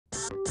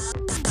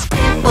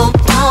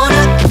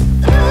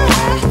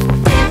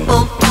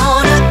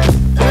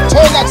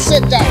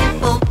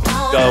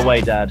way,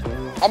 Dad.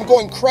 I'm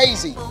going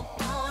crazy.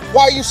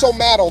 Why are you so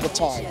mad all the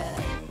time?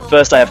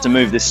 First I have to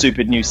move this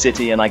stupid new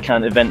city and I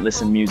can't event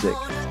listen music.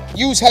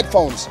 Use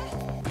headphones.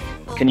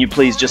 Can you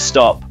please just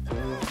stop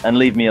and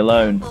leave me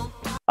alone?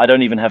 I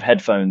don't even have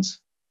headphones.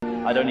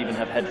 I don't even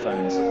have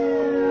headphones.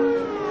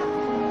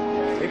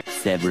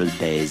 Several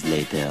days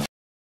later.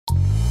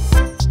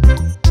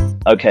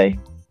 Okay,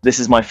 this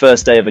is my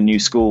first day of a new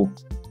school.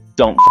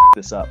 Don't f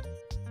this up.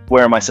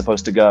 Where am I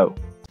supposed to go?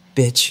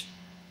 Bitch.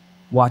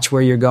 Watch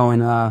where you're going,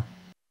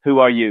 Who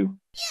are you?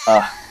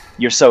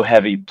 You're so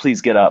heavy.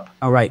 Please get up.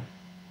 Alright.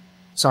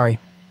 Sorry.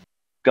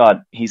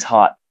 God, he's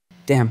hot.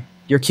 Damn,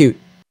 you're cute.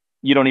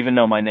 You don't even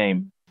know my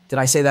name. Did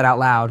I say that out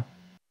loud?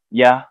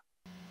 Yeah?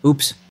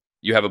 Oops.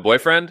 You have a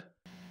boyfriend?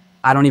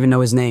 I don't even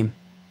know his name.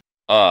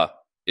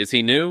 Is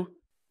he new?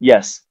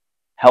 Yes.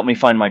 Help me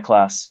find my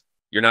class.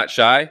 You're not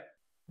shy?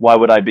 Why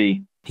would I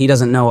be? He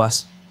doesn't know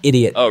us.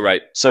 Idiot. Oh,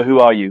 right. So who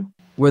are you?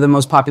 We're the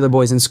most popular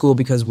boys in school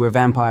because we're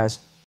vampires.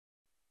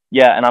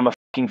 Yeah, and I'm a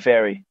fucking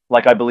fairy.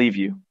 Like I believe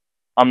you.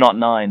 I'm not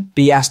 9.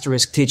 B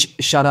asterisk teach,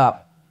 shut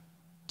up.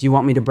 Do you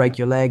want me to break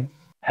your leg?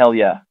 Hell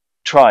yeah.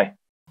 Try.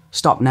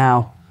 Stop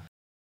now.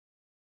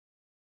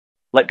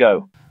 Let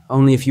go.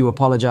 Only if you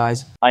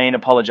apologize. I ain't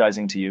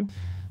apologizing to you.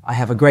 I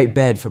have a great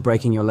bed for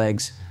breaking your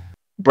legs.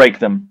 Break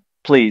them,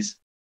 please.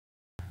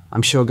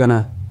 I'm sure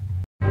gonna...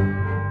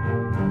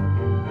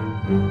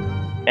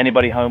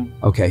 Anybody home?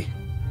 Okay.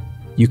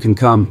 You can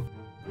come.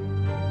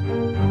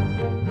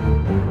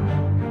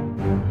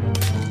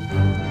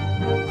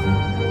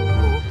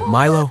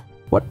 Milo,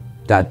 What?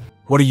 Dad?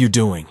 what are you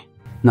doing?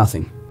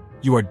 Nothing.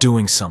 You are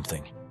doing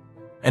something.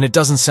 And it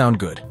doesn't sound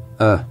good.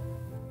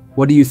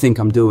 What do you think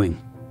I'm doing?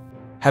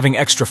 Having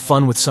extra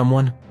fun with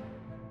someone?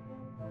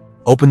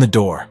 Open the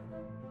door.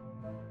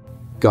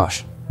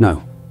 Gosh,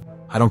 no.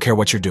 I don't care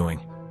what you're doing.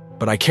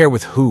 But I care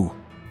with who.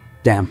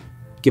 Damn.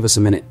 Give us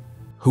a minute.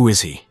 Who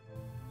is he?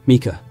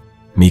 Mika.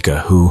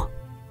 Mika, who?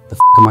 The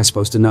f am I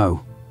supposed to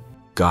know?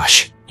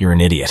 Gosh, you're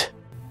an idiot.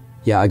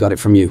 Yeah, I got it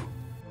from you.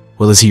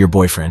 Well, is he your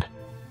boyfriend?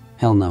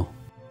 Hell no.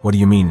 What do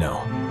you mean, no?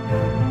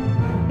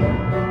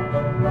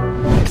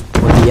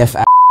 What the F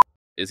a-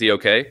 Is he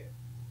okay?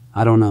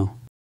 I don't know.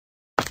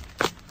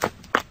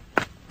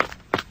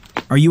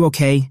 Are you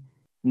okay?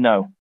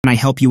 No. Can I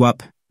help you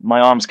up?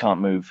 My arms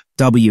can't move.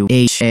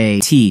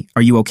 W-H-A-T.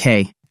 Are you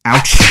okay?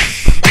 Ouch.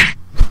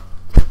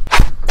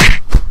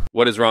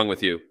 What is wrong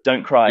with you?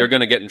 Don't cry. You're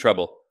gonna get in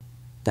trouble.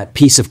 That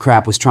piece of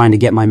crap was trying to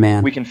get my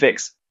man. We can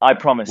fix. I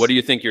promise. What do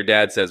you think your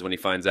dad says when he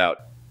finds out?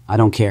 I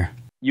don't care.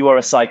 You are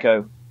a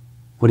psycho.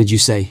 What did you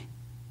say?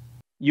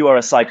 You are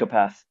a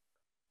psychopath.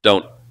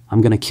 Don't.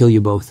 I'm gonna kill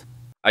you both.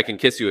 I can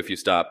kiss you if you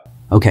stop.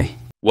 Okay.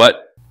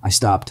 What? I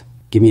stopped.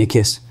 Give me a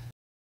kiss.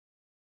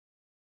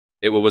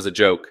 It was a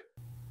joke.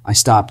 I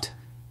stopped.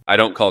 I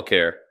don't call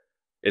care.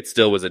 It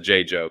still was a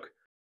J joke.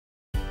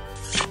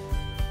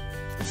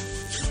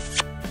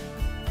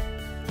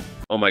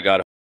 Oh my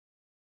god.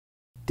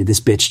 Did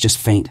this bitch just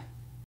faint?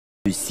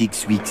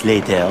 6 weeks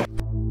later.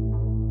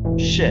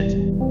 Shit.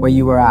 Where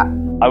you were at?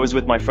 I was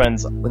with my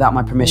friends. Without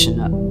my permission.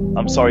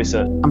 I'm sorry,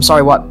 sir. I'm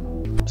sorry, what?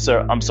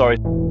 Sir, I'm sorry.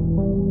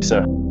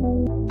 Sir.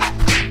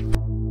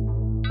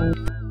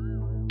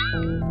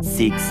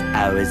 6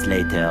 hours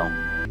later.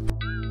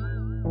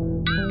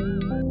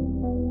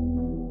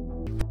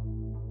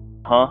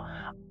 Huh?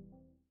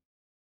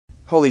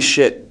 Holy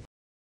shit.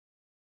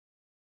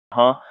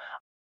 Huh?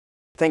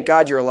 Thank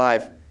God you're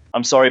alive.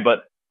 I'm sorry,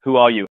 but who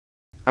are you?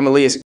 I'm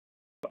Elias.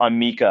 I'm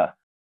Mika.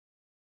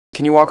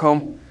 Can you walk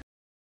home?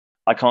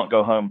 I can't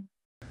go home.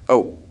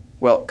 Oh,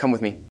 well, come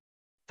with me.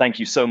 Thank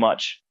you so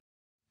much.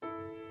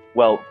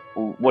 Well,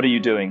 what are you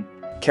doing?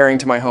 Carrying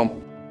to my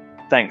home.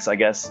 Thanks, I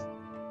guess.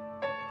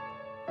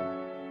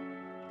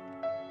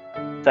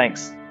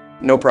 Thanks.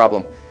 No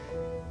problem.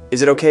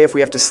 Is it okay if we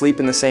have to sleep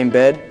in the same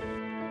bed?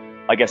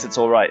 I guess it's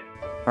alright.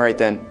 Alright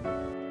then.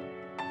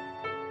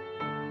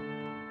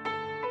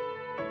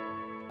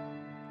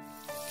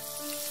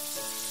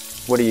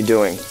 What are you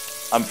doing?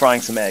 I'm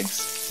frying some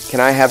eggs. Can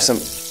I have some...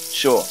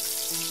 Sure.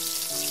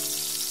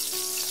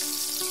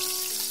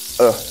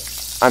 Ugh,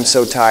 I'm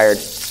so tired.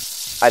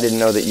 I didn't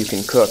know that you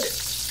can cook.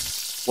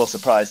 Well,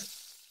 surprise.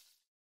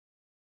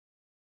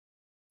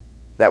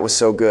 That was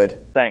so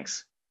good.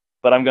 Thanks.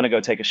 But I'm gonna go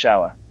take a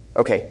shower.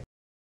 Okay.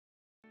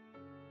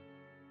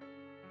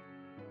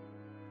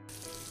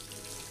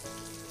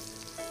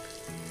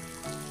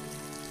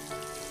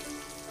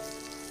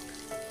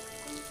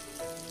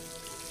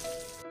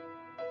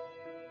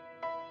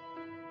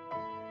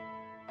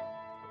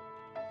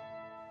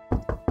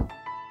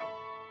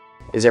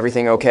 Is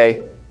everything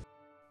okay?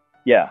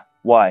 Yeah,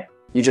 why?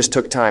 You just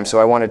took time, so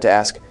I wanted to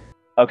ask.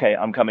 Okay,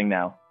 I'm coming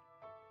now.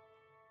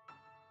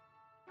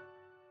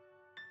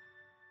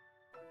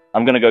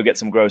 I'm gonna go get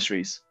some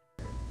groceries.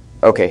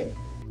 Okay.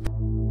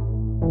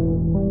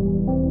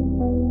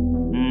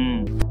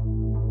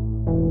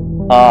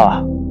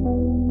 Ah.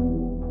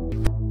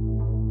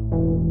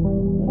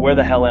 Where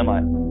the hell am I?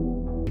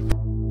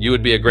 You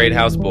would be a great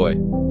houseboy.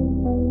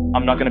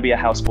 I'm not gonna be a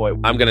houseboy.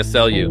 I'm gonna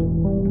sell you.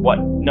 What?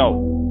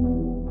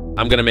 No.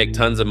 I'm gonna make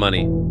tons of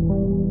money.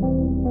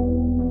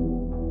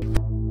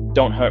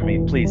 Don't hurt me,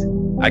 please.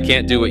 I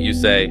can't do what you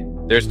say.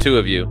 There's two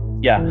of you.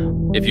 Yeah.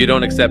 If you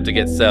don't accept to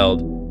get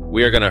sold,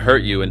 we are gonna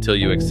hurt you until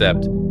you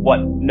accept. What?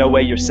 No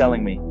way you're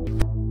selling me.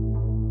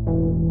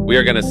 We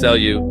are gonna sell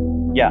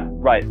you. Yeah,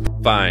 right.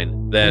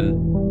 Fine,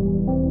 then.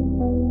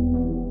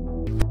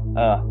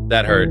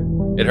 That hurt.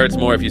 It hurts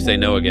more if you say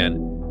no again.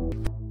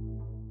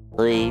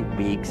 3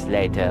 weeks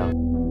later.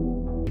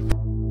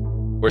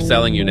 We're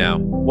selling you now.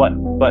 What?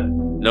 But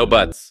No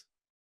buts.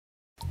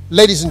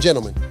 Ladies and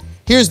gentlemen,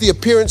 here's the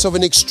appearance of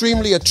an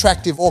extremely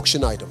attractive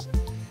auction item.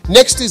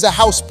 Next is a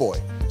houseboy.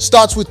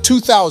 Starts with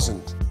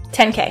 2,000,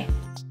 10K.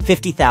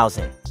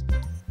 50,000.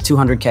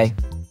 200K.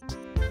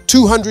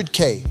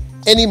 200K.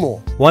 Any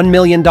more? $1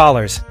 million.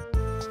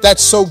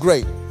 That's so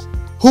great.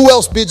 Who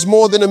else bids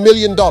more than $1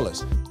 million?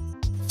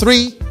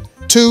 3,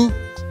 2,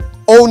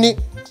 own it.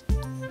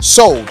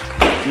 Sold.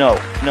 no.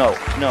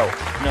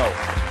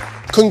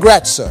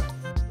 Congrats, sir.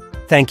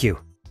 Thank you.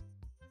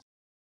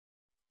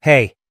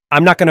 Hey,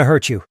 I'm not gonna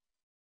hurt you.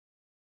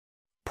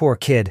 Poor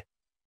kid.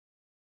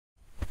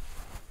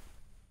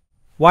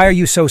 Why are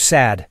you so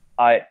sad?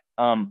 I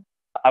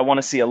want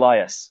to see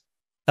Elias.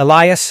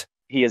 Elias?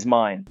 He is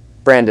mine.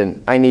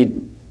 Brandon, I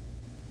need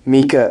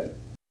Mika.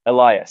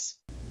 Elias.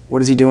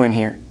 What is he doing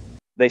here?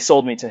 They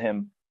sold me to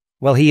him.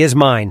 Well, he is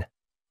mine.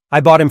 I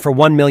bought him for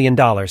 $1 million.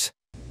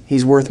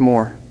 He's worth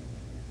more.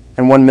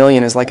 And 1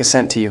 million is like a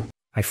cent to you.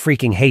 I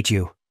freaking hate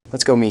you.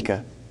 Let's go,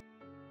 Mika.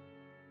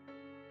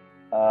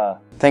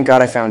 Thank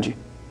God I found you.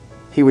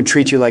 He would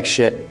treat you like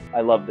shit.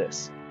 I love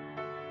this.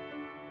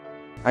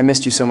 I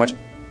missed you so much.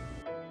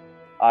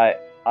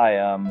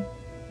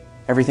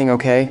 Everything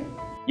okay?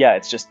 Yeah,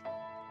 it's just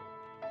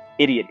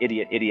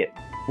idiot.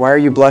 Why are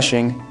you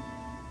blushing?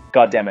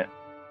 God damn it.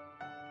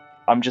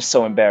 I'm just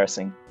so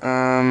embarrassing.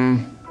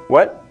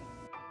 What?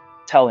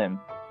 Tell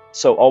him.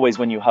 So always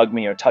when you hug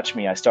me or touch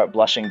me, I start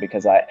blushing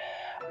because I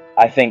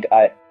think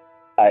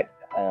Like,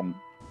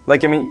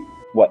 I mean,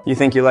 what? you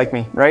think you like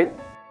me, right?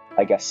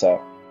 I guess so.